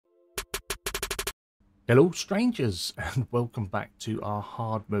Hello strangers, and welcome back to our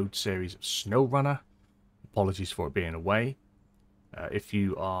hard mode series of SnowRunner. Apologies for it being away. If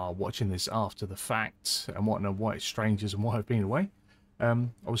you are watching this after the fact and want to know why it's strangers and why I've been away, I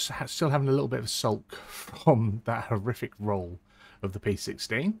was still having a little bit of a sulk from that horrific roll of the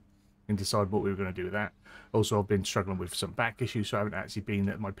P16 and decided what we were going to do with that. Also, I've been struggling with some back issues, so I haven't actually been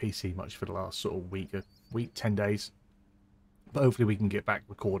at my PC much for the last sort of week, 10 days. But hopefully we can get back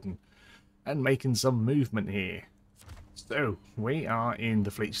recording and making some movement here. So, we are in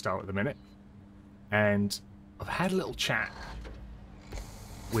the Fleet Star at the minute, and I've had a little chat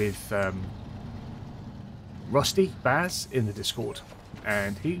with Rusty Baz in the Discord,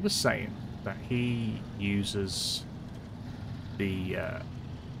 and he was saying that he uses the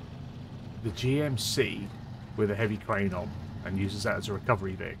GMC with a heavy crane on and uses that as a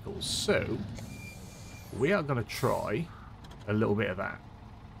recovery vehicle. So, we are going to try a little bit of that.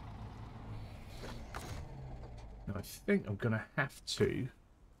 I think I'm going to have to...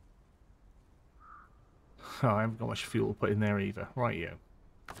 Oh, I haven't got much fuel to put in there either. Right, yeah.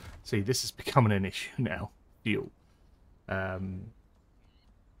 See, this is becoming an issue now. Fuel.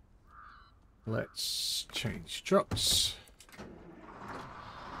 Let's change trucks.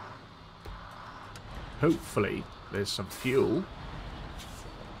 Hopefully, there's some fuel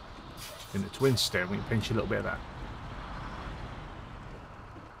in the twin stem. We can pinch a little bit of that.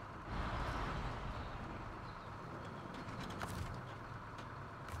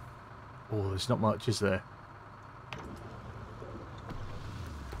 Oh, there's not much, is there?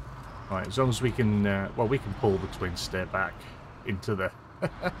 Right, as long as we can, well, we can pull the twin stair back into the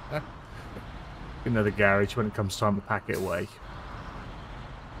into the garage when it comes time to pack it away.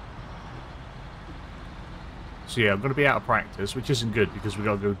 So yeah, I'm going to be out of practice, which isn't good because we've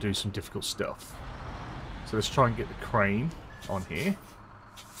got to go do some difficult stuff. So let's try and get the crane on here.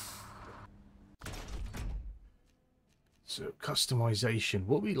 So customization,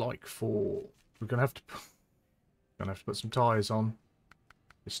 what we like for, we're gonna have to put some tires on.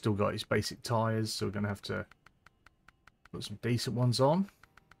 It's still got its basic tires, so we're gonna have to put some decent ones on.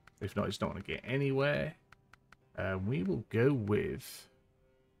 If not, it's not gonna get anywhere. We will go with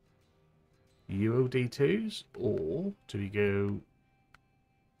UOD2s, or do we go?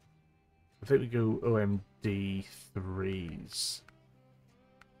 I think we go OMD3s.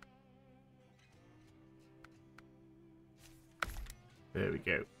 There we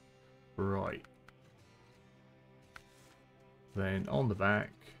go. Right. Then on the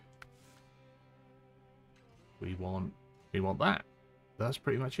back, we want that. That's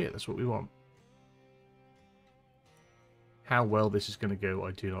pretty much it. That's what we want. How well this is going to go,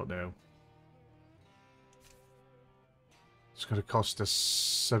 I do not know. It's going to cost us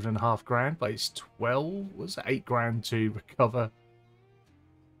 7.5 grand, but it's 12. Was it 8 grand to recover?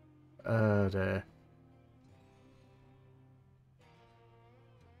 There.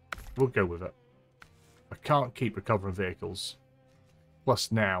 We'll go with it. I can't keep recovering vehicles.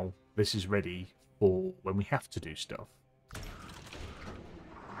 Plus now, this is ready for when we have to do stuff.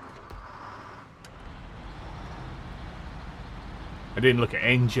 I didn't look at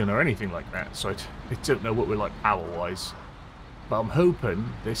engine or anything like that, so I don't know what we're like power-wise. But I'm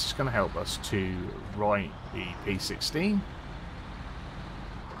hoping this is going to help us to write the P16.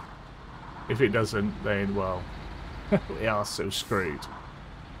 If it doesn't, then, well, we are so screwed.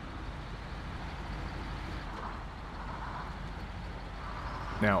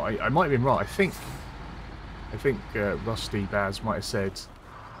 Now, I might have been right. I think Rusty Baz might have said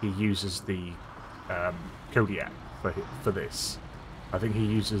he uses the Kodiak for this. I think he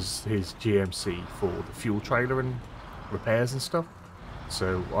uses his GMC for the fuel trailer and repairs and stuff.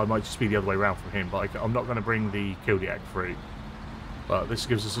 So I might just be the other way around from him. But I'm not going to bring the Kodiak through. But this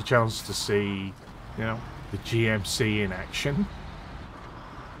gives us a chance to see, you know, the GMC in action.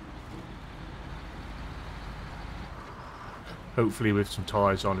 Hopefully with some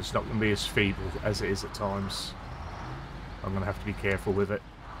tyres on, it's not going to be as feeble as it is at times. I'm going to have to be careful with it.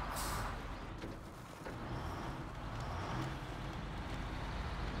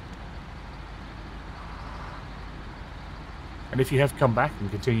 And if you have come back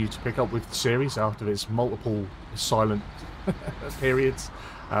and continue to pick up with the series after its multiple silent periods,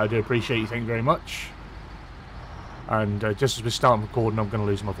 I do appreciate you. Thank you very much. And just as we start recording, I'm going to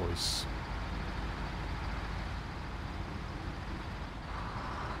lose my voice.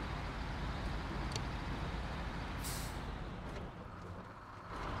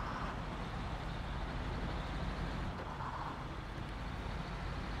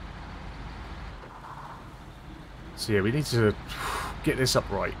 So yeah, we need to get this up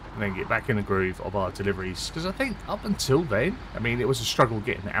right and then get back in the groove of our deliveries, because I think up until then, I mean, it was a struggle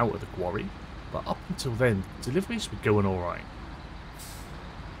getting out of the quarry. But up until then, deliveries were going alright.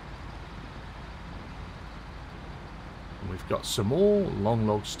 And we've got some more long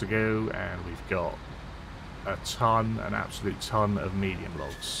logs to go, and we've got a ton, an absolute ton of medium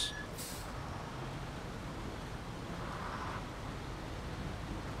logs.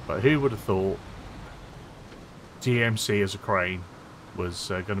 But who would have thought GMC as a crane was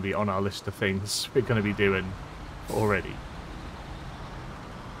going to be on our list of things we're going to be doing already.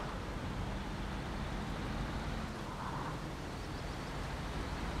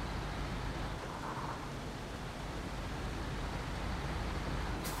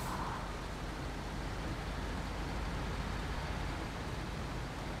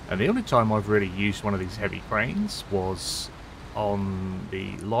 And the only time I've really used one of these heavy cranes was on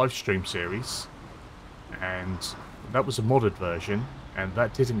the live stream series, and that was a modded version, and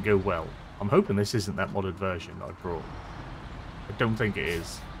that didn't go well. I'm hoping this isn't that modded version that I brought. I don't think it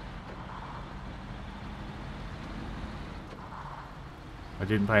is. I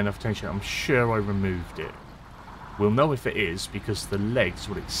didn't pay enough attention. I'm sure I removed it. We'll know if it is because the legs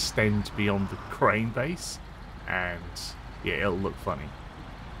will extend beyond the crane base, and yeah, it'll look funny.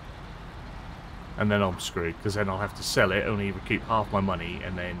 And then I'm screwed, because then I'll have to sell it, only recoup half my money,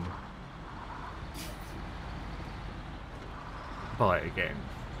 and then buy it again.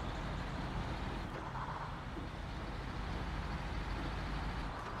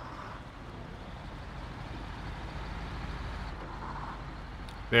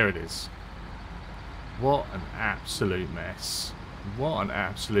 There it is. What an absolute mess. What an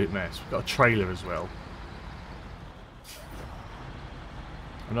absolute mess. We've got a trailer as well.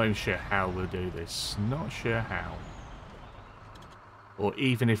 I'm not even sure how we'll do this. Not sure how. Or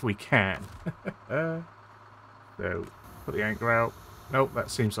even if we can. So, put the anchor out. Nope, that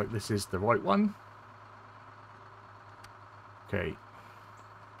seems like this is the right one. Okay.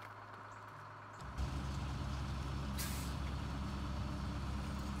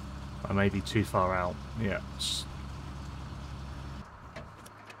 I may be too far out. Yeah. It's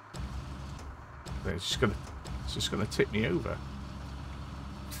just gonna tip me over.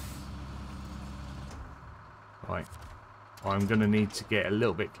 Right, I'm going to need to get a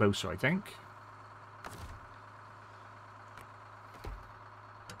little bit closer, I think.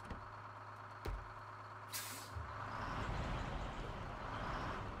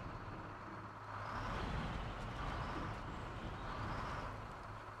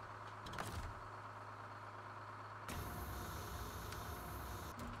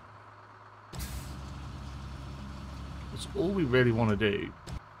 That's all we really want to do.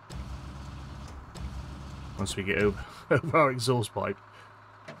 Once we get over our exhaust pipe,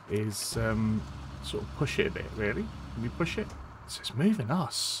 is sort of push it a bit, really. Can we push it? It's just moving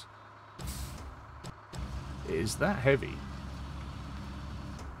us. It is that heavy.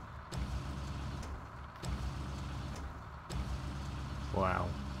 Wow.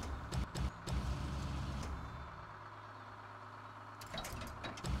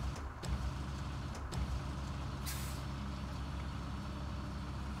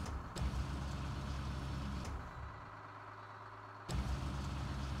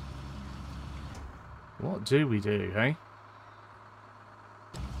 What do we do, hey?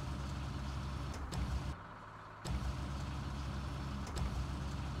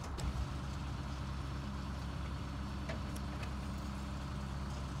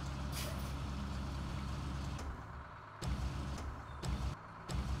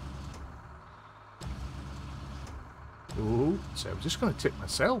 Ooh, so I'm just going to tip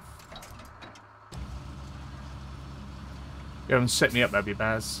myself. You haven't set me up, have you,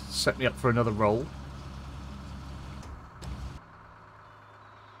 Baz? Set me up for another roll.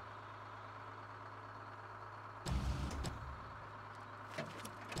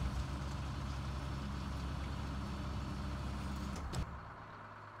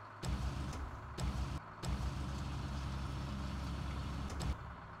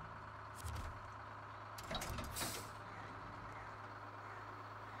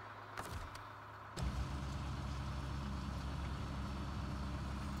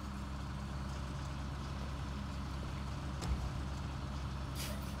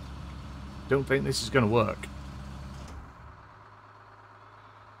 Don't think this is going to work.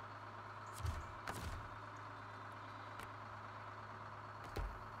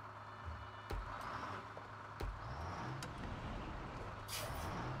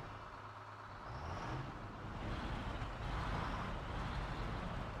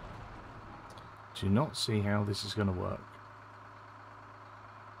 Do not see how this is going to work.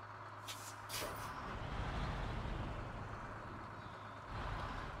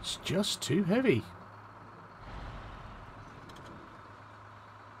 It's just too heavy.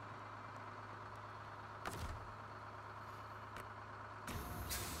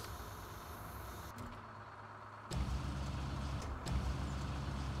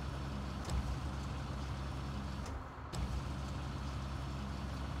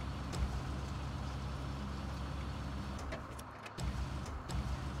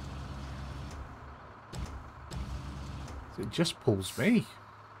 It just pulls me.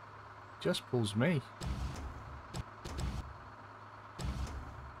 Just pulls me.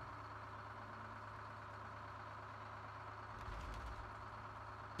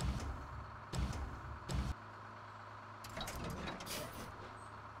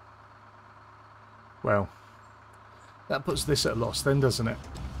 Well, that puts this at a loss then, doesn't it?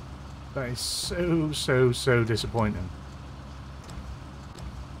 That is so disappointing.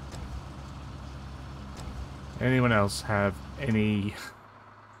 Anyone else have any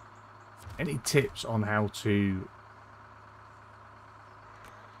tips on how to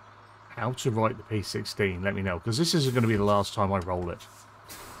write the P16? Let me know, because this isn't going to be the last time I roll it.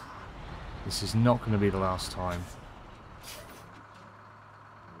 This is not going to be the last time.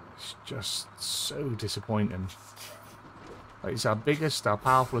 It's just so disappointing. It's our biggest, our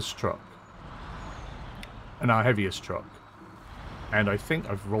powerfulest truck. And our heaviest truck. And I think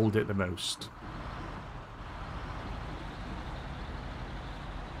I've rolled it the most.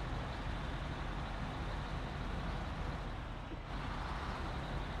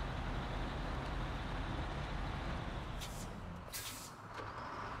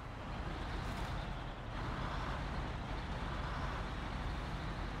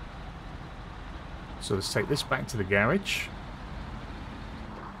 So let's take this back to the garage.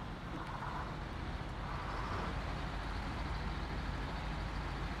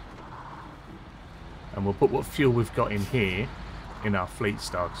 And we'll put what fuel we've got in here in our Fleet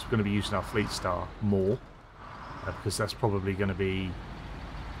Star, because we're going to be using our Fleet Star more. Because that's probably going to be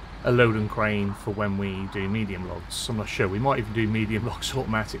a load and crane for when we do medium logs. I'm not sure. We might even do medium logs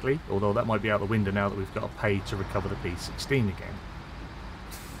automatically, although that might be out the window now that we've got to pay to recover the P16 again.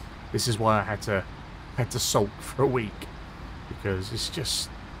 This is why I had to sulk for a week, because it's just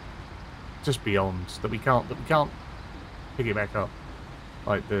beyond that we can't pick it back up.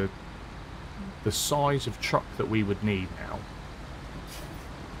 Like the size of truck that we would need now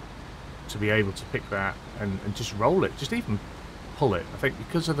to be able to pick that and just roll it, just even pull it. I think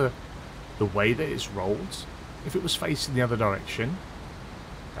because of the way that it's rolled, if it was facing the other direction,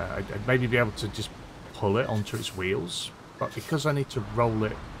 I'd maybe be able to just pull it onto its wheels, but because I need to roll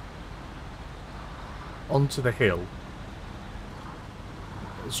it onto the hill,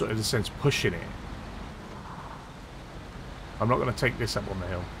 sort of in a sense pushing it, I'm not going to take this up on the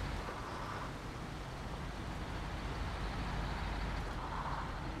hill.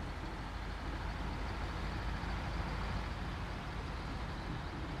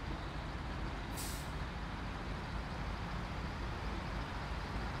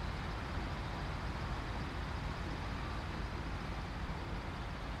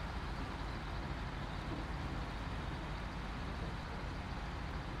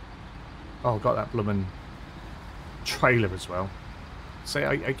 Oh, got that bloomin' trailer as well. See,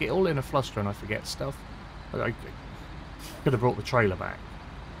 I get all in a fluster and I forget stuff. I could have brought the trailer back.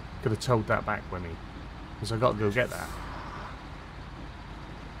 Could have towed that back with me, because I got to go get that.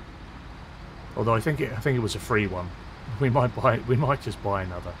 Although I think it was a free one. We might just buy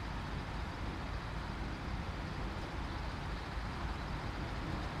another.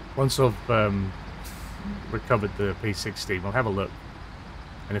 Once I've recovered the P16, we'll have a look.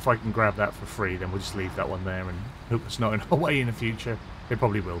 And if I can grab that for free, then we'll just leave that one there and hope it's not in our way in the future. It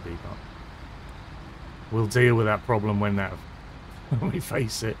probably will be, but we'll deal with that problem when we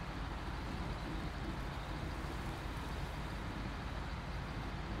face it.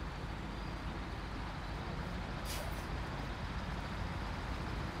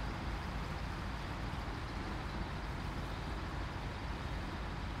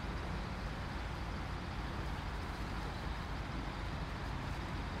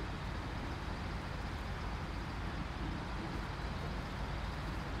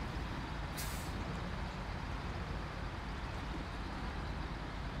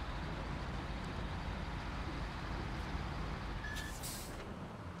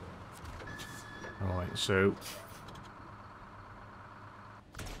 Alright, so...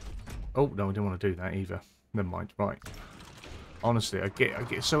 Oh, no, I didn't want to do that either. Never mind. Right. Honestly, I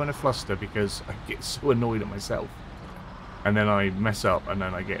get so in a fluster because I get so annoyed at myself. And then I mess up, and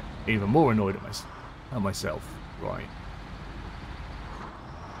then I get even more annoyed at myself. Right.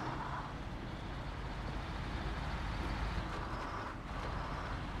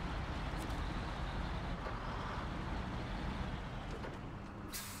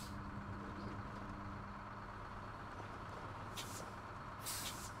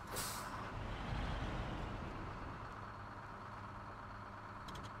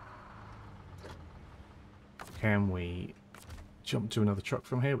 Can we jump to another truck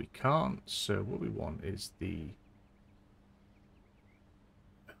from here? We can't. So what we want is the...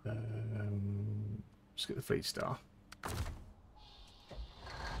 let's get the Fleet Star.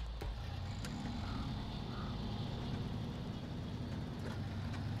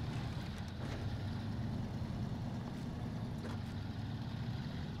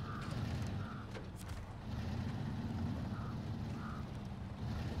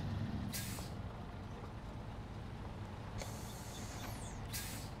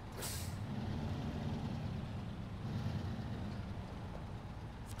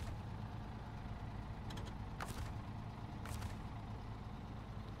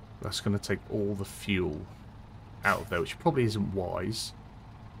 That's going to take all the fuel out of there, which probably isn't wise.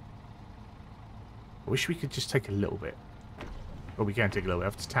 I wish we could just take a little bit. Well, we can take a little bit. I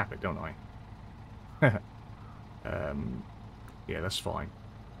have to tap it, don't I? Yeah, that's fine.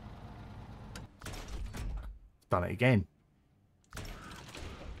 Done it again.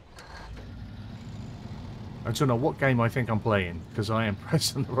 I don't know what game I think I'm playing, because I am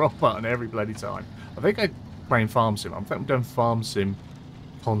pressing the wrong button every bloody time. I think I'm playing Farm Sim. I think I'm doing Farm Sim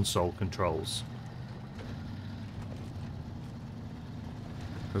console controls.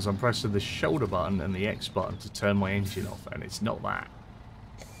 Because I'm pressing the shoulder button and the X button to turn my engine off, and it's not that.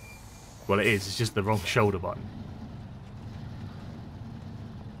 Well, it is. It's just the wrong shoulder button.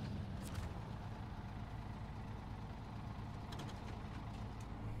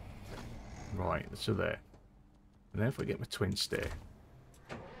 Right, so there. And then if I get my twin steer.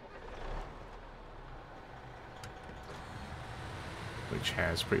 Which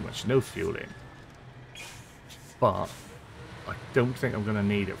has pretty much no fuel in. But I don't think I'm going to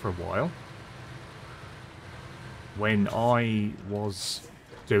need it for a while. When I was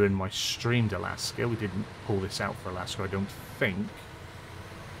doing my streamed Alaska, we didn't pull this out for Alaska, I don't think.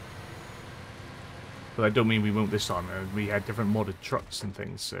 But that don't mean we won't this time. We had different modded trucks and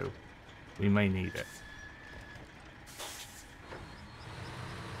things, so we may need it.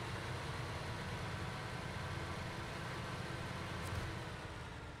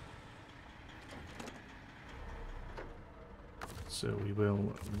 So we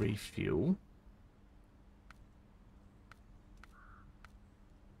will refuel.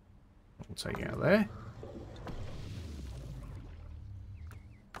 We'll take it out there.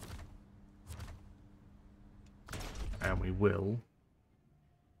 And we will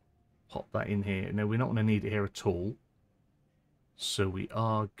pop that in here. Now, we're not going to need it here at all. So we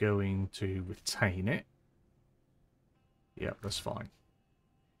are going to retain it. Yep, that's fine.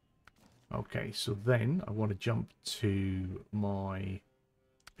 Okay, so then I want to jump to my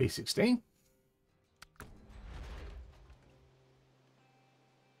P16.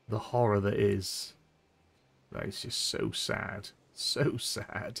 The horror that is just so sad. So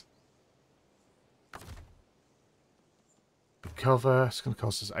sad. The cover, it's going to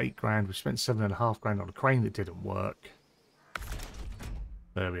cost us 8 grand. We spent 7.5 grand on a crane that didn't work.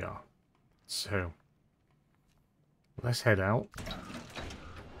 There we are. So, let's head out.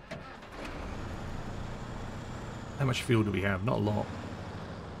 How much fuel do we have? Not a lot.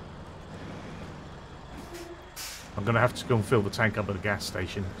 I'm going to have to go and fill the tank up at the gas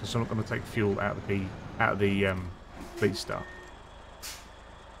station because I'm not going to take fuel out of the fleet star.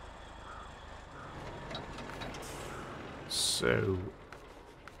 So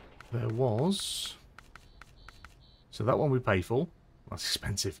there was. So that one we pay for. That's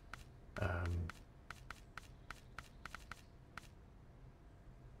expensive.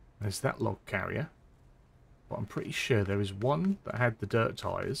 There's that log carrier. But I'm pretty sure there is one that had the dirt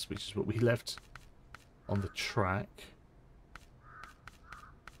tyres, which is what we left on the track.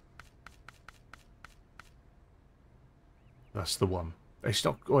 That's the one. It's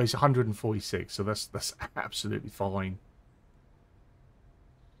not. Oh, it's 146, so that's absolutely fine.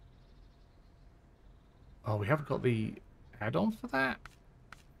 Oh, we haven't got the add-on for that?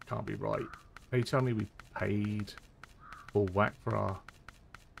 Can't be right. Are you telling me we paid full whack for our...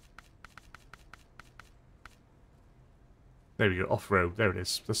 There we go, off-road. There it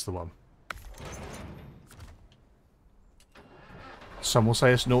is. That's the one. Some will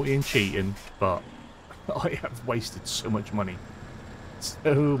say it's naughty and cheating, but I have wasted so much money.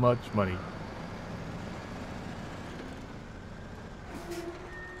 So much money.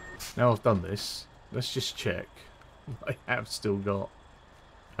 Now I've done this, let's just check. I have still got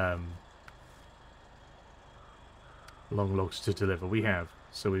long logs to deliver. We have.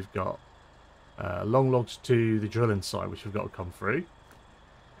 So we've got long logs to the drilling site, which we've got to come through.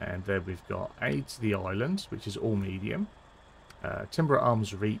 And then we've got aid to the island, which is all medium. Timber at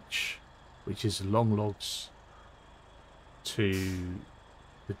Arms Reach, which is long logs to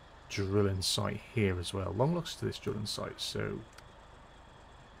the drilling site here as well. Long logs to this drilling site. So,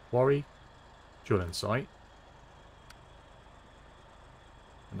 quarry, drilling site.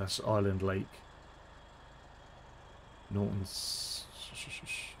 And that's Island Lake. Norton's.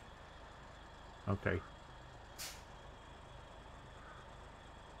 Okay.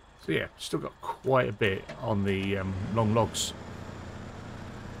 So yeah, still got quite a bit on the long logs.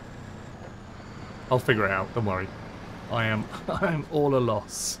 I'll figure it out. Don't worry. I am all a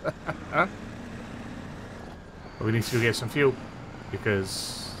loss. But we need to go get some fuel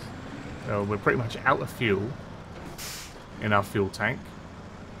because we're pretty much out of fuel in our fuel tank,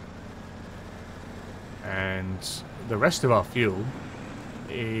 and the rest of our fuel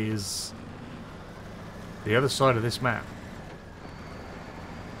is the other side of this map.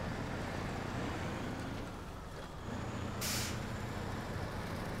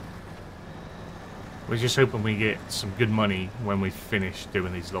 We're just hoping we get some good money when we finish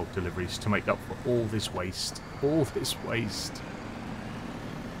doing these log deliveries to make up for all this waste. All this waste.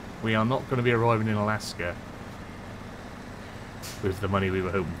 We are not going to be arriving in Alaska with the money we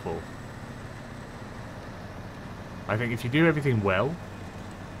were hoping for. I think if you do everything well,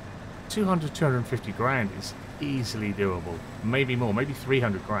 200, 250 grand is easily doable. Maybe more, maybe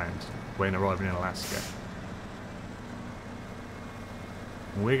 300 grand when arriving in Alaska.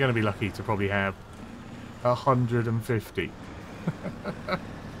 We're going to be lucky to probably have 150.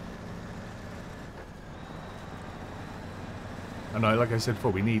 And like I said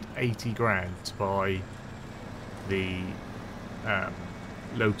before, we need 80 grand to buy the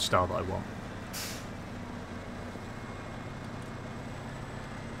Lodestar that I want.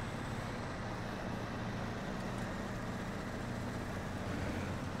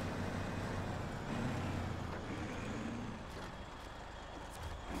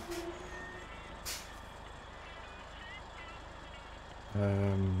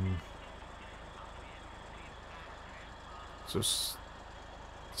 So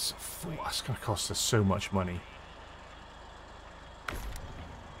that's going to cost us so much money.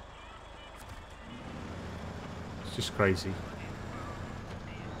 It's just crazy.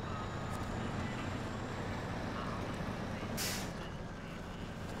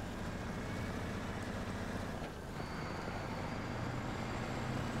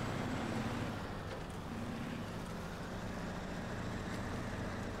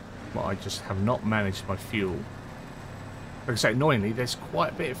 But I just have not managed my fuel. Like I say, annoyingly, there's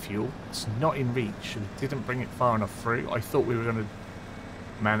quite a bit of fuel. It's not in reach and didn't bring it far enough through. I thought we were going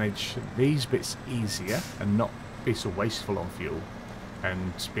to manage these bits easier and not be so wasteful on fuel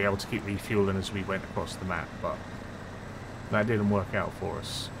and be able to keep refueling as we went across the map, but that didn't work out for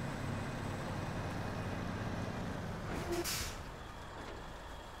us.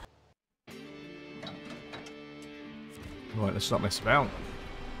 Right, let's not mess about.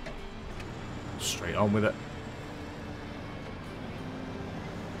 Straight on with it.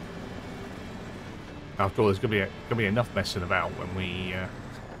 After all, there's going to be enough messing about when we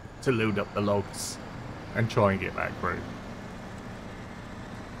to load up the logs and try and get back through.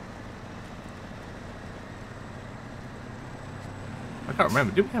 I can't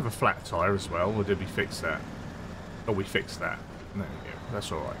remember. Did we have a flat tire as well, or did we fix that? Oh, we fixed that. There we go.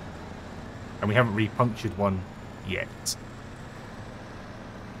 That's all right. And we haven't repunctured one yet.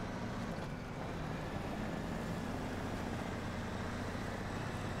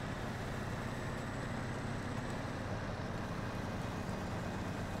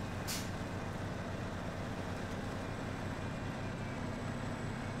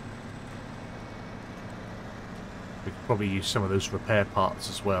 Probably use some of those repair parts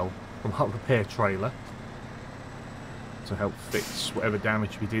as well from our repair trailer to help fix whatever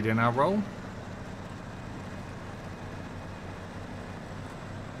damage we did in our roll.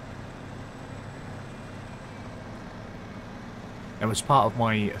 And as part of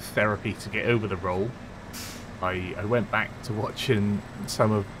my therapy to get over the roll, I went back to watching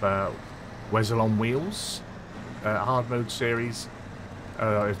some of Weasel on Wheels hard mode series.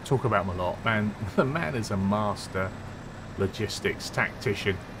 I talk about him a lot. Man, the man is a master logistics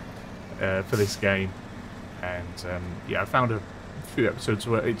tactician for this game, and yeah, I found a few episodes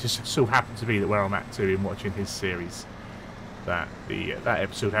where it just so happened to be that where I'm at too in watching his series, that that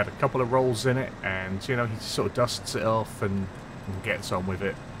episode had a couple of rolls in it, and you know, he just sort of dusts it off and gets on with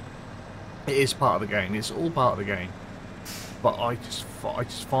it. It is part of the game. It's all part of the game. But I just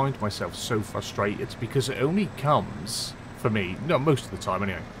find myself so frustrated because it only comes for me, no, most of the time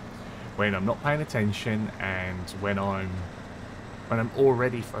anyway, when I'm not paying attention and when I'm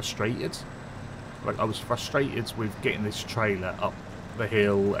already frustrated. Like, I was frustrated with getting this trailer up the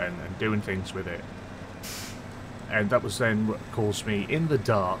hill and doing things with it, and that was then what caused me, in the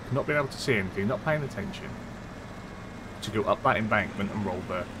dark, not being able to see anything, not paying attention, to go up that embankment and roll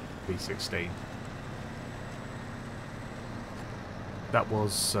the V16. That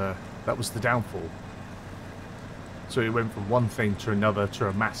was the downfall. So it went from one thing to another to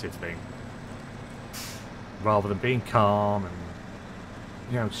a massive thing. Rather than being calm and,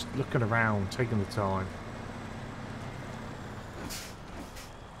 you know, just looking around, taking the time.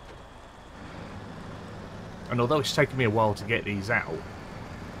 And although it's taken me a while to get these out,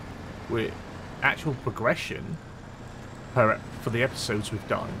 with actual progression for the episodes we've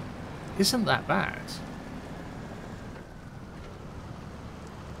done isn't that bad.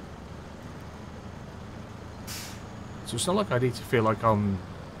 So it's not like I need to feel like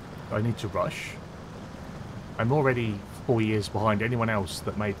I need to rush. I'm already 4 years behind anyone else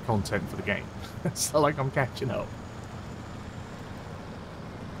that made content for the game. It's not like I'm catching up.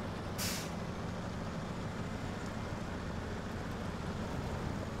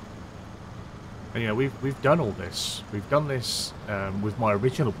 And, you know, we've done all this. We've done this with my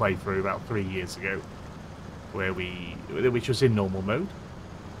original playthrough about 3 years ago, which was in normal mode.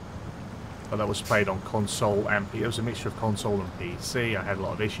 But that was played on console and it was a mixture of console and PC. I had a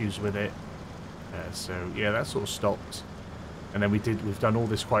lot of issues with it, so yeah, that sort of stopped. And then we've done all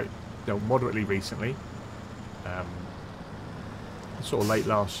this quite, you know, moderately recently, sort of late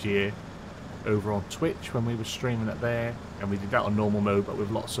last year, over on Twitch when we were streaming it there, and we did that on normal mode, but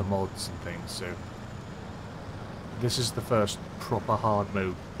with lots of mods and things. So this is the first proper hard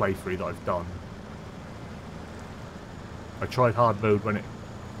mode playthrough that I've done. I tried hard mode when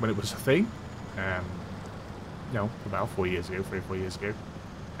it was a thing. You know, about 4 years ago, 3 or 4 years ago,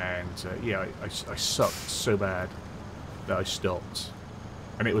 and yeah, I sucked so bad that I stopped,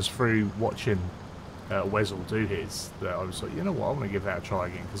 and it was through watching Wesel do his that I was like, you know what, I'm going to give that a try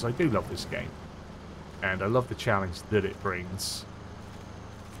again, because I do love this game, and I love the challenge that it brings.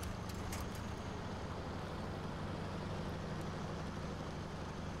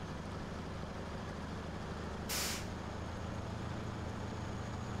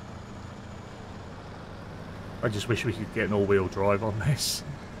 I just wish we could get an all-wheel drive on this.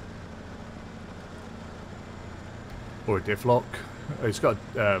 Or a diff lock. It's got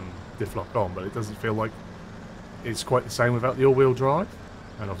diff lock on, but it doesn't feel like it's quite the same without the all-wheel drive.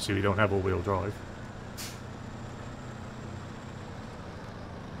 And obviously we don't have all-wheel drive.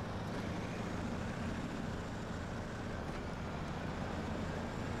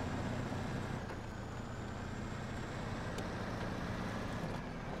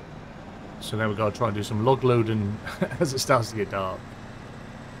 So now we've got to try and do some log loading as it starts to get dark,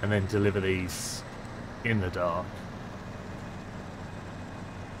 and then deliver these in the dark.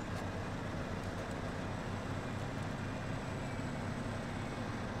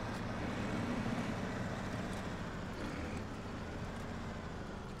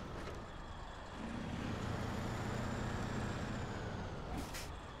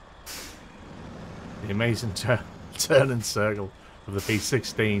 The amazing turn and circle of the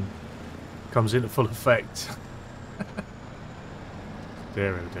P16 comes into full effect.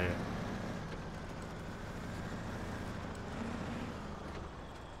 Dear oh dear.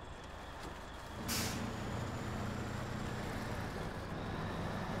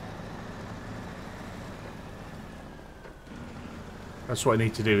 That's what I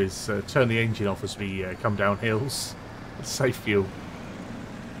need to do, is turn the engine off as we come down hills. Save fuel.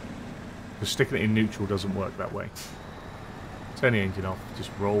 Because sticking it in neutral doesn't work that way. Turn the engine off,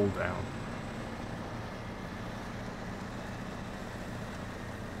 just roll down.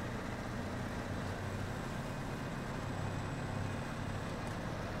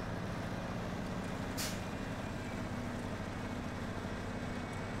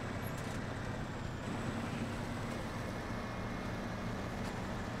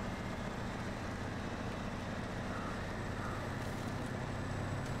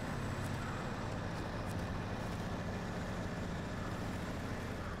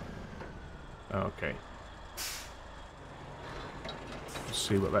 Okay. Let's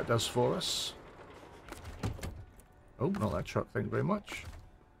see what that does for us. Oh, not that truck, thank you very much.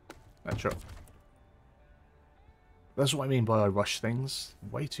 That truck. That's what I mean by I rush things.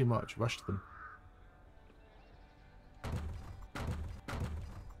 Way too much. Rushed them.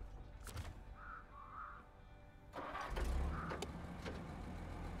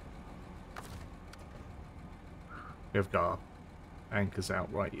 We've got our anchors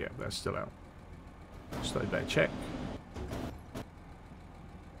out, right? Yeah, they're still out. Just thought I'd better check.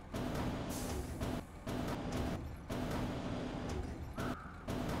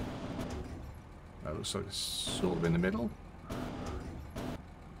 That looks like it's sort of in the middle.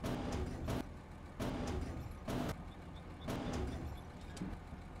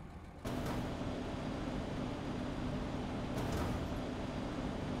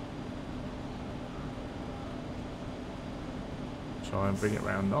 Try and bring it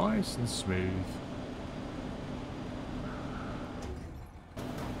around nice and smooth.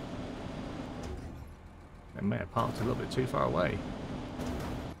 may have parked a little bit too far away.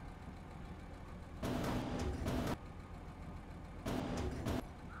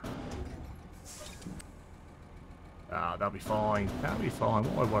 Ah, that'll be fine. That'll be fine.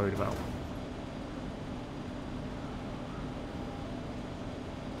 What am I worried about?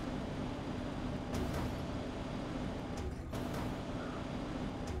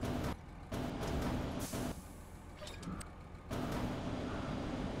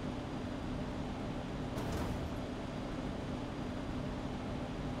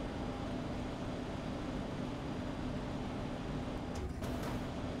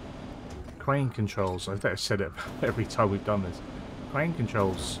 Crane controls, I think I've said it every time we've done this. Crane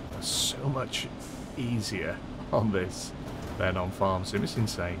controls are so much easier on this than on Farm Sim. It's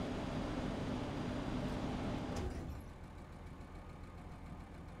insane.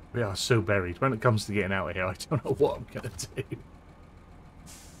 We are so buried. When it comes to getting out of here, I don't know what I'm going to do.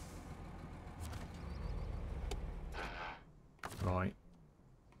 Right.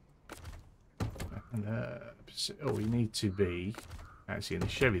 And, oh, we need to be actually in the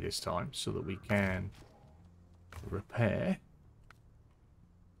Chevy this time so that we can repair.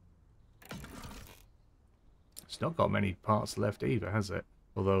 It's not got many parts left either, has it?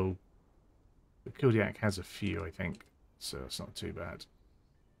 Although the Kodiak has a few, I think, so it's not too bad.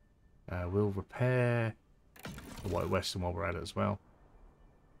 We'll repair the White Western while we're at it as well.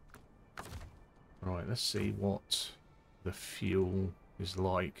 Right, let's see what the fuel is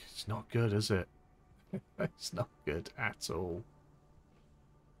like. It's not good, is it? It's not good at all.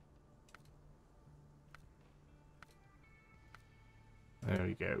 There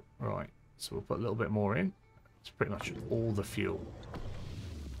we go. Right, so we'll put a little bit more in. It's pretty much all the fuel.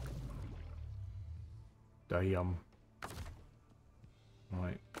 Damn.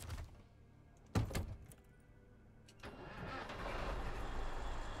 Right.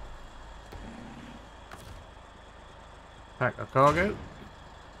 Pack our cargo.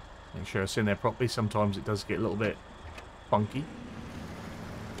 Make sure it's in there properly. Sometimes it does get a little bit funky.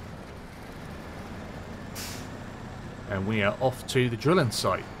 And we are off to the drilling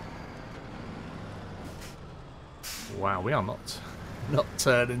site. Wow, we are not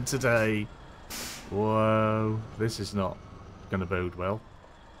turning today. Whoa, this is not going to bode well.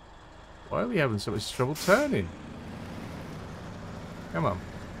 Why are we having so much trouble turning? Come on.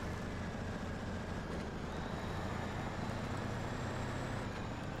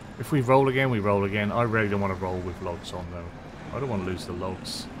 If we roll again, we roll again. I really don't want to roll with logs on, though. I don't want to lose the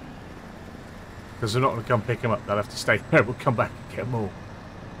logs. Because they're not going to come pick them up. They'll have to stay there. We'll come back and get more.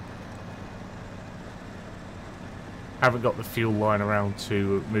 Haven't got the fuel line around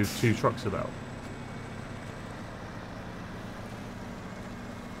to move 2 trucks about.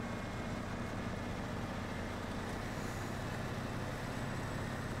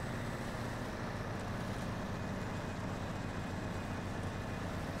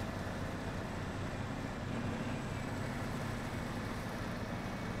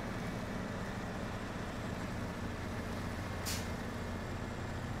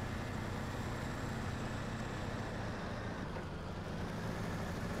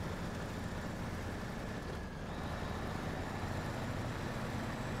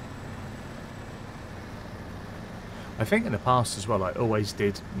 I think in the past as well, I always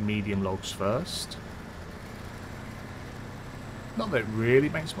did medium logs first. Not that it really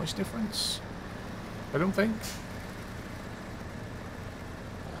makes much difference, I don't think.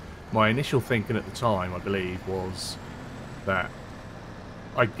 My initial thinking at the time, I believe, was that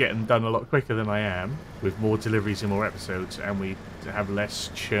I'd get them done a lot quicker than I am, with more deliveries and more episodes, and we'd have less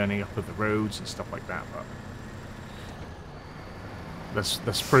churning up of the roads and stuff like that. But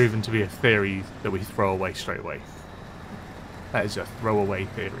that's proven to be a theory that we throw away straight away. That is a throwaway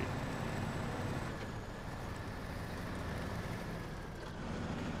theory.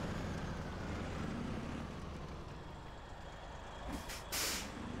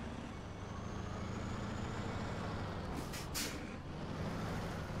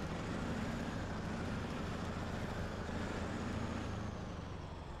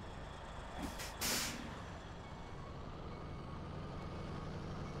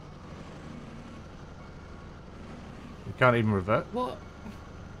 Can't even revert. What?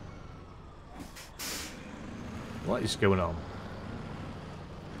 What is going on?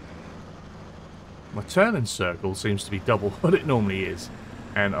 My turning circle seems to be double what it normally is,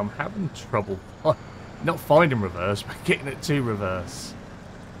 and I'm having trouble not finding reverse, but getting it to reverse.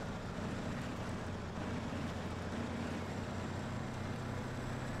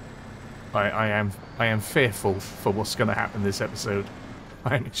 I am fearful for what's going to happen this episode.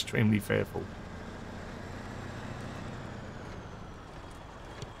 I am extremely fearful.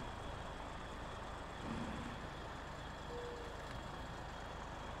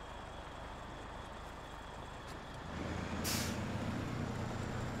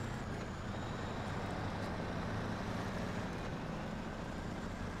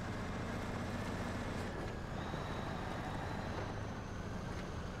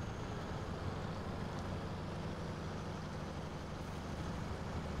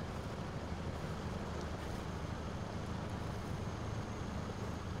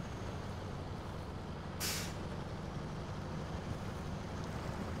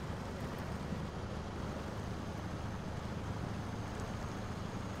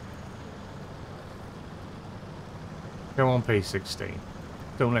 Come on, P16.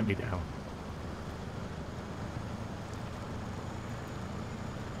 Don't let me down.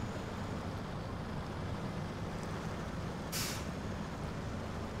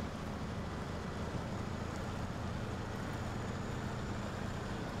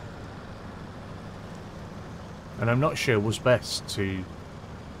 And I'm not sure what's best, to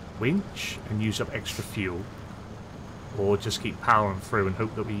winch and use up extra fuel, or just keep powering through and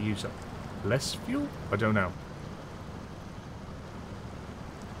hope that we use up less fuel? I don't know.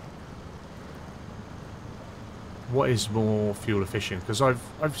 What is more fuel efficient? Because I've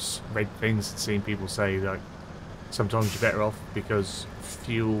read things and seen people say like sometimes you're better off because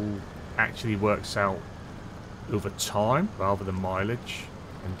fuel actually works out over time rather than mileage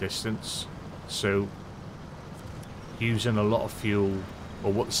and distance. So using a lot of fuel,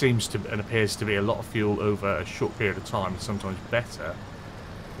 or what seems to and appears to be a lot of fuel over a short period of time, is sometimes better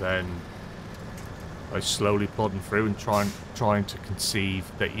than by slowly plodding through and trying to conceive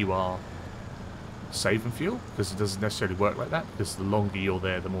that you are saving fuel, because it doesn't necessarily work like that, because the longer you're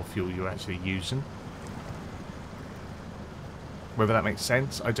there, the more fuel you're actually using. Whether that makes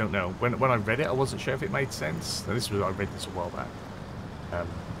sense, I don't know. When I read it, I wasn't sure if it made sense. Now, I read this a while back.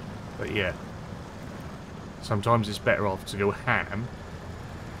 But yeah, sometimes it's better off to go ham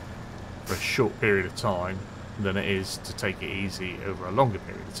for a short period of time than it is to take it easy over a longer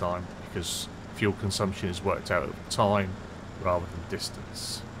period of time, because fuel consumption is worked out over time rather than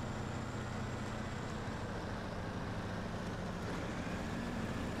distance.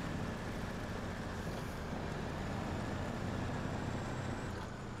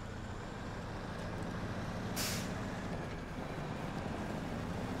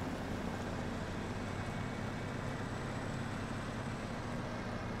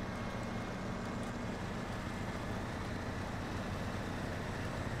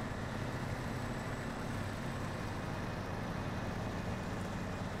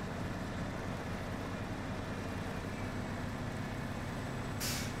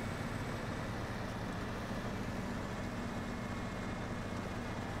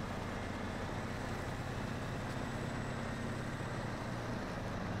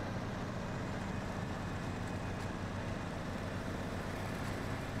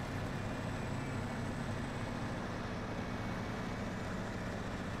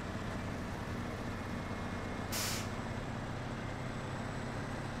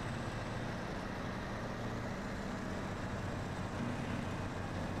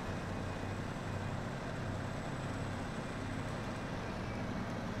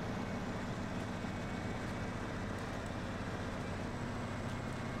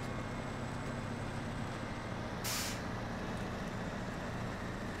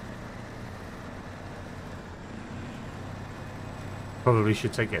 Probably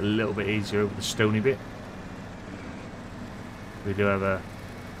should take it a little bit easier over the stony bit. We do have a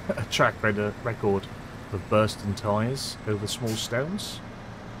track record of bursting tyres over small stones.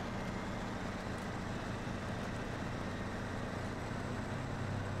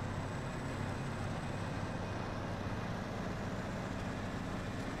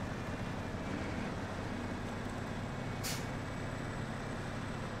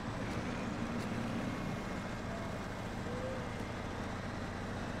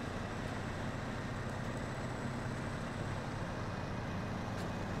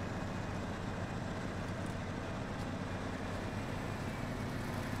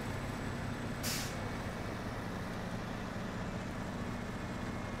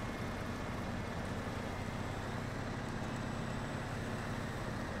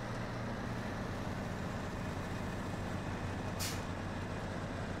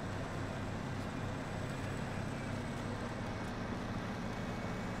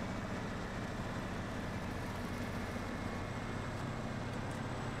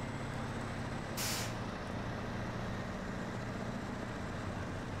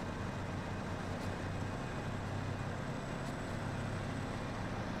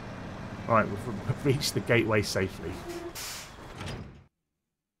 Alright, we've reached the gateway safely.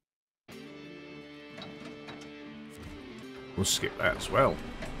 We'll skip that as well.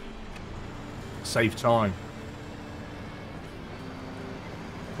 Save time.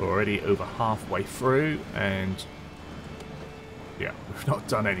 We're already over halfway through, and yeah, we've not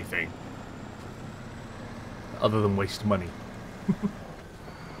done anything other than waste money.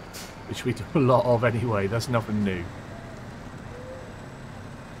 Which we do a lot of anyway, that's nothing new.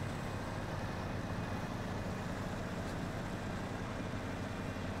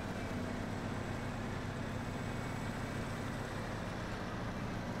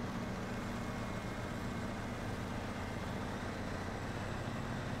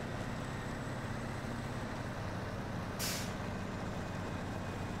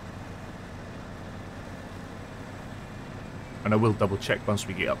 And I will double check once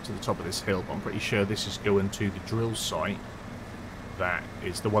we get up to the top of this hill, but I'm pretty sure this is going to the drill site. That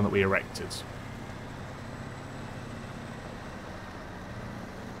is the one that we erected.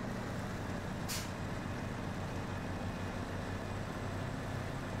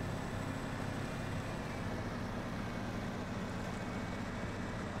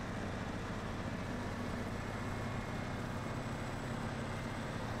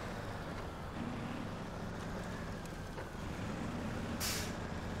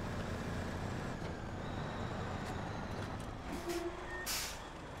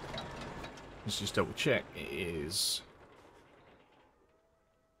 Let's just double check. It is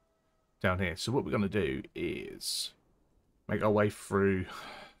down here. So what we're going to do is make our way through,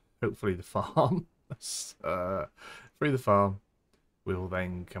 hopefully, the farm. Through the farm. We will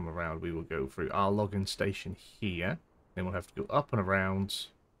then come around. We will go through our logging station here. Then we'll have to go up and around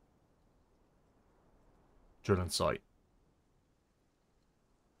drilling site.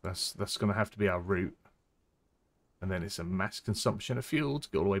 That's going to have to be our route. And then it's a mass consumption of fuel to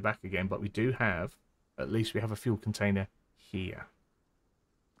go all the way back again. But we do have, at least we have a fuel container here.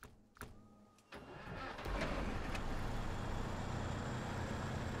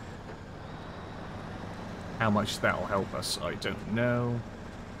 How much that will help us, I don't know.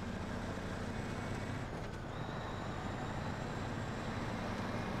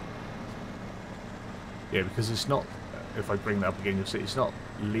 Yeah, because it's not, if I bring that up again, you'll see it's not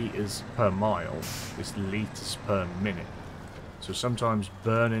litres per mile, it's litres per minute. So sometimes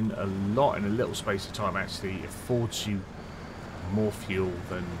burning a lot in a little space of time actually affords you more fuel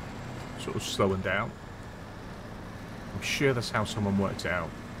than sort of slowing down. I'm sure that's how someone worked it out.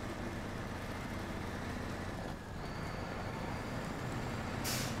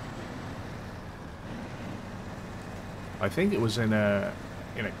 I think it was in a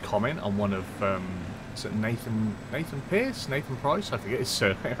comment on one of is it Nathan Pierce, Nathan Price? I forget his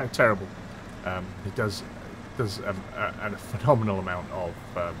surname. How terrible. He does a phenomenal amount of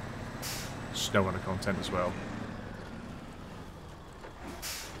SnowRunner content as well.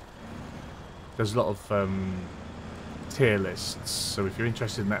 There's a lot of tier lists, so if you're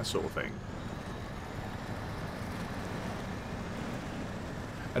interested in that sort of thing.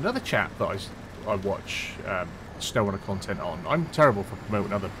 Another chap that I watch SnowRunner content on. I'm terrible for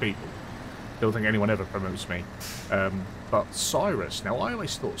promoting other people. Don't think anyone ever promotes me. But Cyrus, now I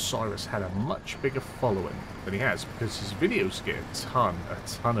always thought Cyrus had a much bigger following than he has because his videos get a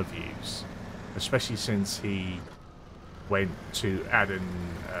ton of views, especially since he went to add in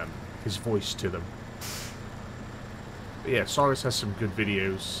his voice to them. But yeah, Cyrus has some good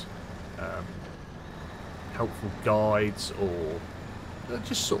videos, helpful guides, or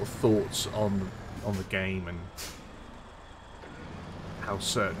just sort of thoughts on the game and how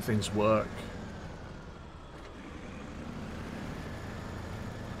certain things work.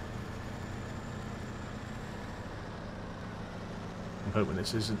 I'm hoping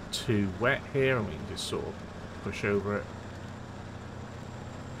this isn't too wet here and we can just sort of push over it.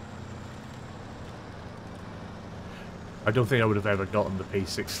 I don't think I would have ever gotten the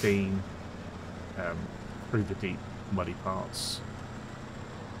P16 through the deep muddy parts.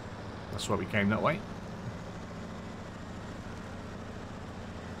 That's why we came that way.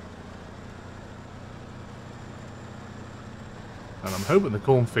 And I'm hoping the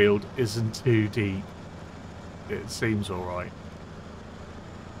cornfield isn't too deep. It seems alright.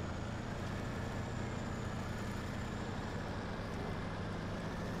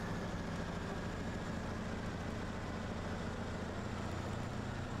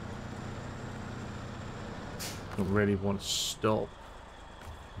 Don't really want to stop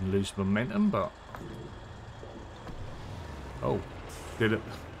and lose momentum, but oh, did it?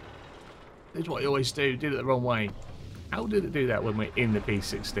 Did what I always do. Did it the wrong way. How did it do that when we're in the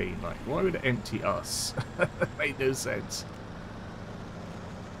P16? Like, why would it empty us? Made no sense.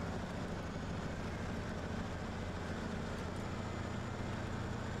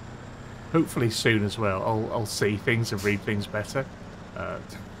 Hopefully soon as well. I'll see things and read things better.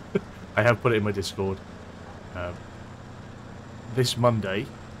 I have put it in my Discord. This Monday,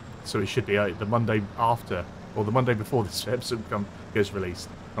 so it should be out the Monday after, or the Monday before this episode gets released.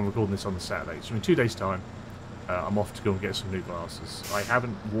 I'm recording this on the Saturday, so in 2 days' time, I'm off to go and get some new glasses. I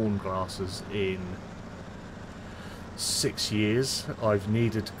haven't worn glasses in 6 years. I've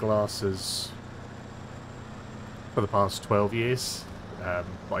needed glasses for the past 12 years,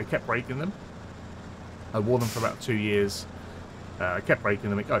 but I kept breaking them. I wore them for about 2 years. I kept breaking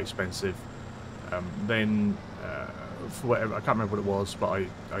them. It got expensive. Then, for whatever, I can't remember what it was, but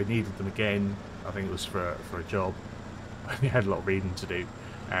I needed them again. I think it was for a job. I had a lot of reading to do,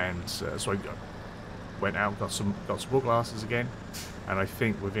 and so I went out, got some more glasses again, and I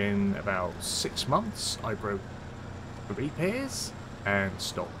think within about 6 months I broke 3 pairs and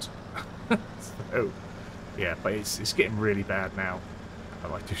stopped. So yeah, but it's getting really bad now.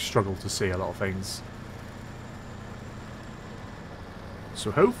 I do struggle to see a lot of things.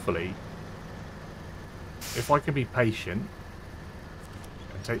 So hopefully, if I can be patient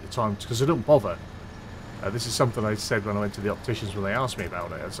and take the time, because I don't bother. This is something I said when I went to the opticians when they asked me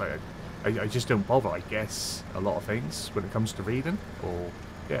about it. I was like, I just don't bother, I guess, a lot of things when it comes to reading. Or,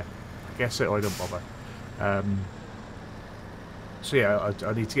 yeah, I guess I don't bother. So yeah,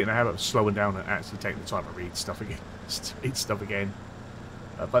 I need to get in the habit of slowing down and actually taking the time to read stuff again.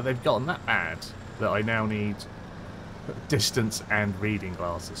 But they've gotten that bad that I now need distance and reading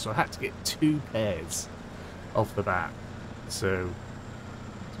glasses. So I had to get 2 pairs off the bat. So,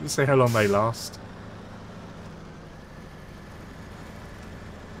 let's see how long they last.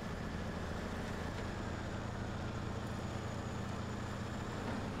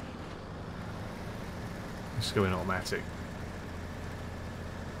 Let's go in automatic.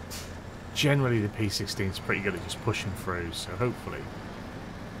 Generally the P16 is pretty good at just pushing through, so hopefully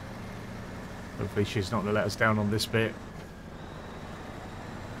she's not going to let us down on this bit.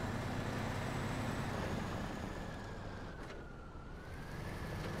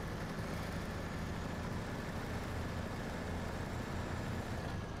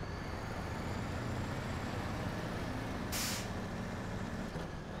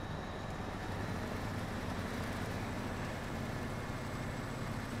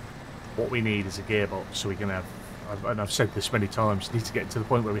 What we need is a gearbox so we can have, and I've said this many times, need to get to the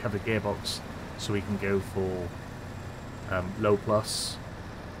point where we have a gearbox so we can go for low plus,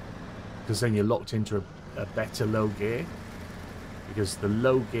 because then you're locked into a better low gear, because the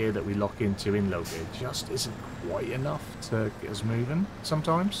low gear that we lock into in low gear just isn't quite enough to get us moving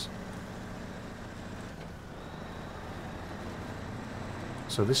sometimes.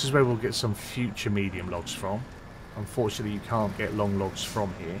 So this is where we'll get some future medium logs from. Unfortunately you can't get long logs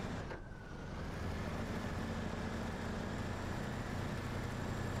from here.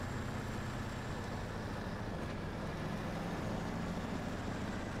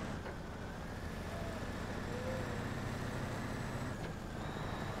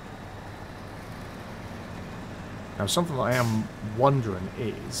 Now, something that I am wondering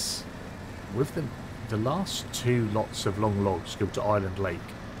is, with the last 2 lots of long logs go to Island Lake,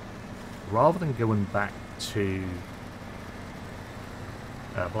 rather than going back to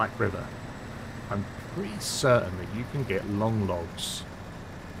Black River, I'm pretty certain that you can get long logs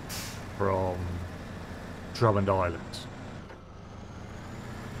from Drummond Island.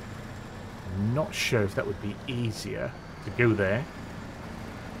 I'm not sure if that would be easier to go there,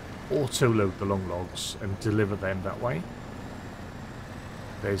 auto-load the long logs and deliver them that way.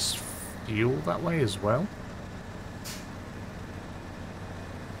 There's fuel that way as well.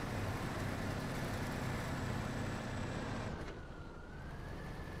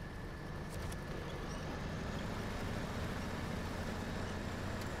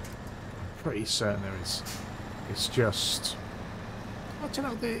 I'm pretty certain there is. It's just, I don't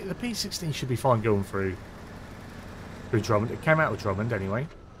know, the P16 should be fine going through Drummond. It came out of Drummond anyway,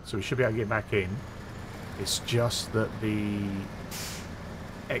 so we should be able to get back in. It's just that the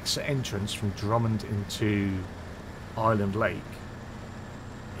exit entrance from Drummond into Island Lake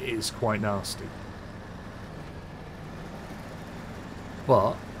is quite nasty.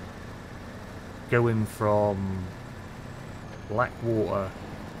 But going from Blackwater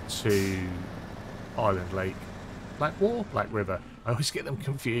to Island Lake, Blackwater? Black River. I always get them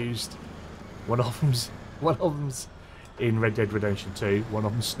confused. One of them's in Red Dead Redemption 2, one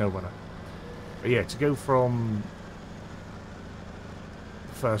of them's SnowRunner. But yeah, to go from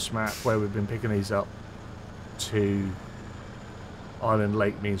the first map where we've been picking these up to Island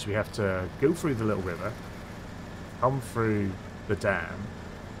Lake means we have to go through the little river, come through the dam,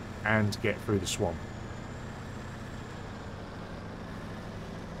 and get through the swamp.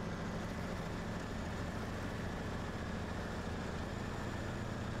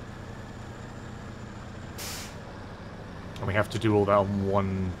 And we have to do all that on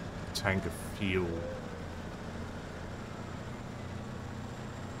one tank of fuel.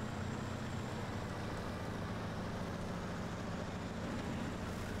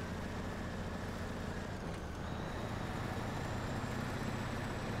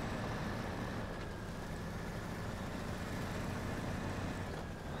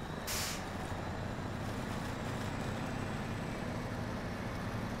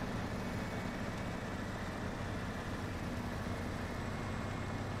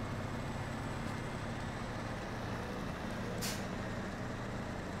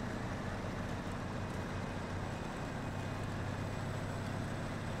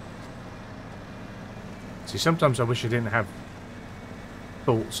 See, sometimes I wish I didn't have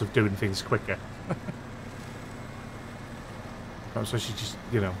thoughts of doing things quicker. Perhaps I should just,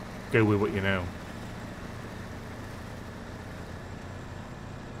 you know, go with what you know.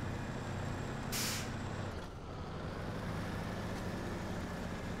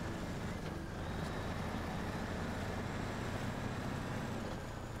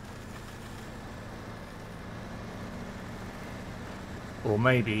 Or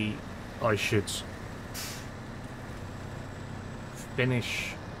maybe I should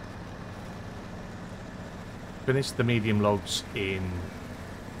finish the medium logs in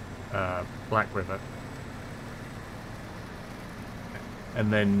Black River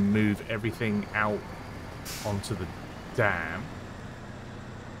and then move everything out onto the dam,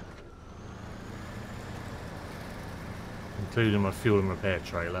 including my fuel and repair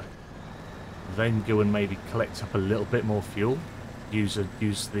trailer, then go and maybe collect up a little bit more fuel, use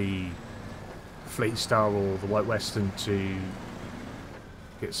the Fleet Star or the White Western to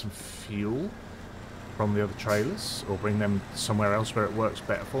get some fuel from the other trailers, or bring them somewhere else where it works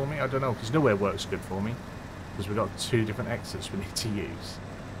better for me. I don't know, because nowhere works good for me, because we've got 2 different exits we need to use.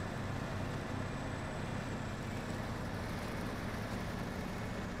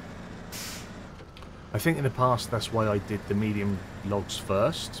 I think in the past that's why I did the medium logs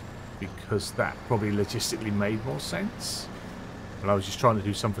first, because that probably logistically made more sense. And I was just trying to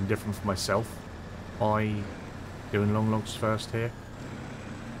do something different for myself by doing long logs first here.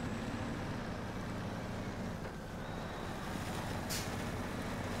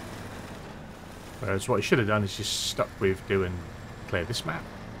 Whereas what I should have done is just stuck with doing clear this map,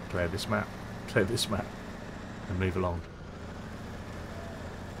 clear this map, clear this map, and move along.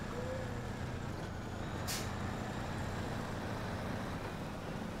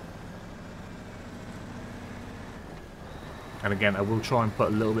 And again, I will try and put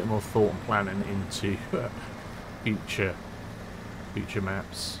a little bit more thought and planning into future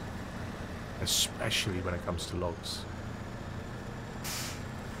maps, especially when it comes to logs.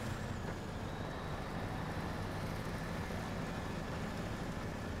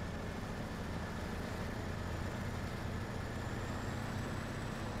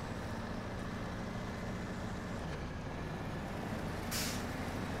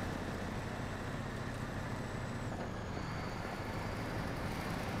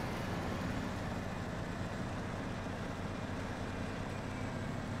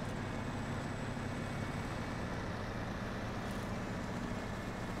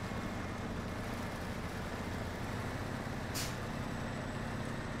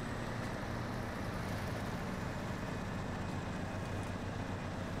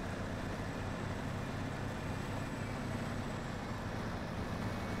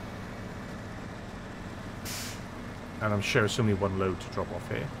 And I'm sure it's only one load to drop off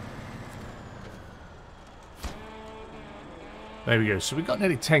here. There we go. So we got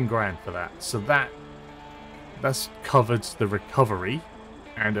nearly 10 grand for that. So that's covered the recovery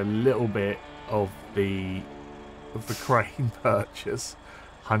and a little bit of the crane purchase.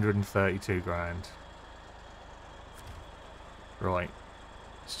 132 grand. Right.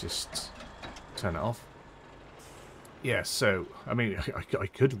 Let's just turn it off. Yeah, so, I mean, I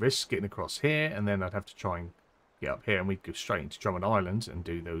could risk getting across here, and then I'd have to try and get up here, and we'd go straight into Drummond Island and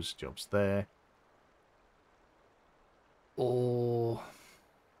do those jobs there. Or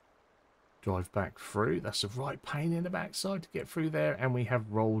drive back through. That's a right pain in the backside to get through there, and we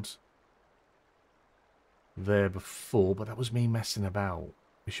have rolled there before, but that was me messing about.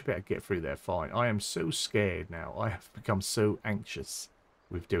 We should be able to get through there fine. I am so scared now. I have become so anxious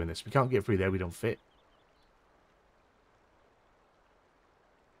with doing this. We can't get through there, we don't fit.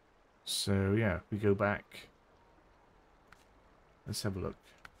 So yeah, we go back. Let's have a look.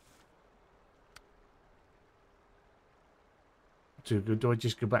 Do I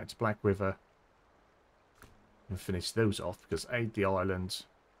just go back to Black River and finish those off? Because aid the island.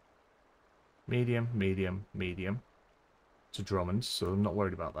 Medium, medium, medium to Drummond, so I'm not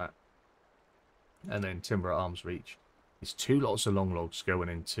worried about that. And then Timber at Arm's Reach. There's 2 lots of long logs going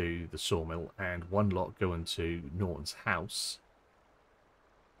into the sawmill and 1 lot going to Norton's house.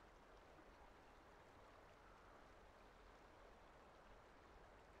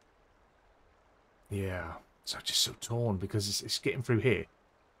 Yeah, so I'm just so torn because it's getting through here.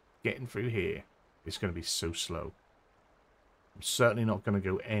 Getting through here is going to be so slow. I'm certainly not going to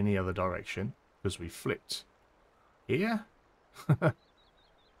go any other direction because we flipped here.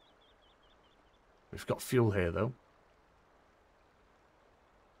 We've got fuel here though.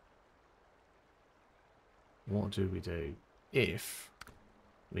 What do we do if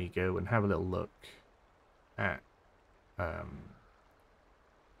we go and have a little look at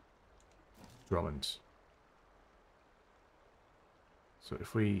Drummond? So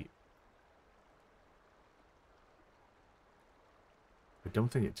if we... I don't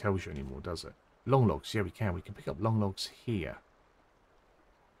think it tells you anymore, does it? Long logs, yeah, we can. We can pick up long logs here.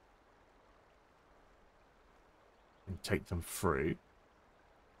 And take them through.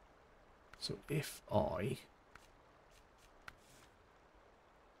 So if I...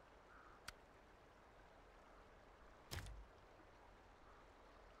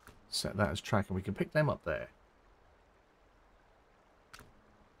 set that as track, and we can pick them up there.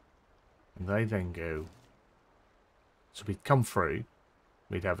 And they then go... So we'd come through,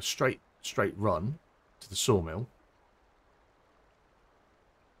 we'd have a straight run to the sawmill.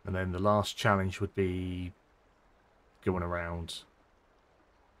 And then the last challenge would be going around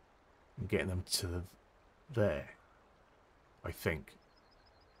and getting them to there, I think.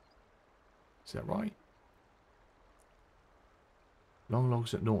 Is that right? Long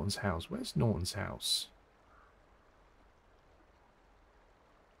logs at Norton's house. Where's Norton's house?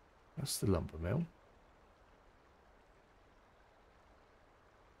 That's the lumber mill.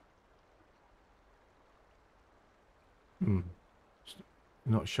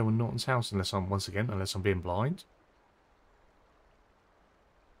 Not showing Norton's house unless I'm, once again, unless I'm being blind.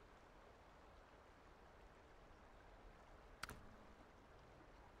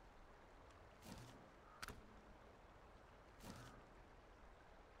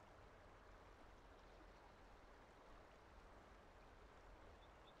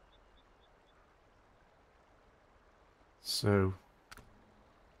 So,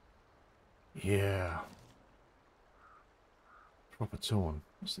 yeah. Proper torn.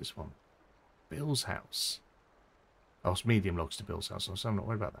 What's this one? Bill's house. Oh, it's medium logs to Bill's house, so I'm not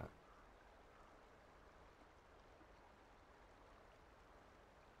worried about that.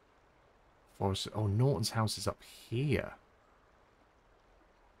 Forest. Oh, Norton's house is up here.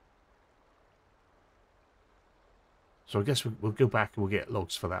 So I guess we'll go back and we'll get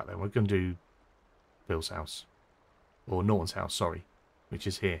logs for that then. We're going to do Bill's house. Or Norton's house, sorry. Which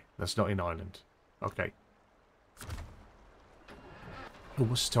is here. That's not in Ireland. Okay. Oh,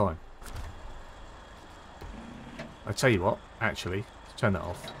 what's the time? I tell you what, actually, turn that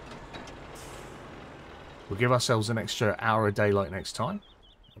off. We'll give ourselves an extra hour of daylight next time.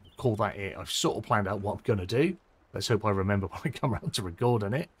 We'll call that it. I've sort of planned out what I'm going to do. Let's hope I remember when I come around to record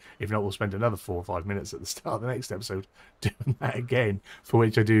on it. If not, we'll spend another 4 or 5 minutes at the start of the next episode doing that again, for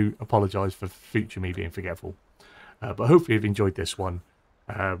which I do apologise for future me being forgetful. But hopefully you've enjoyed this one.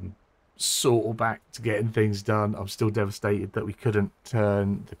 Sort of back to getting things done. I'm still devastated that we couldn't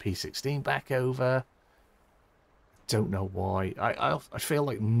turn the P16 back over. Don't know why. I feel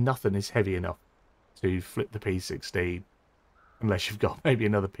like nothing is heavy enough to flip the P16 unless you've got maybe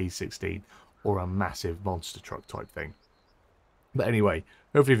another P16 or a massive monster truck type thing. But anyway,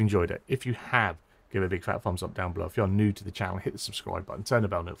 hopefully you've enjoyed it. If you have, give it a big fat thumbs up down below. If you're new to the channel, hit the subscribe button, turn the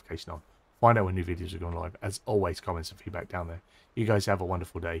bell notification on. Find out when new videos are going live. As always, comments and feedback down there. You guys have a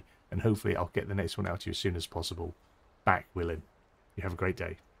wonderful day, and hopefully I'll get the next one out to you as soon as possible. Back willing. You have a great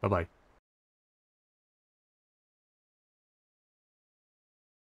day. Bye-bye.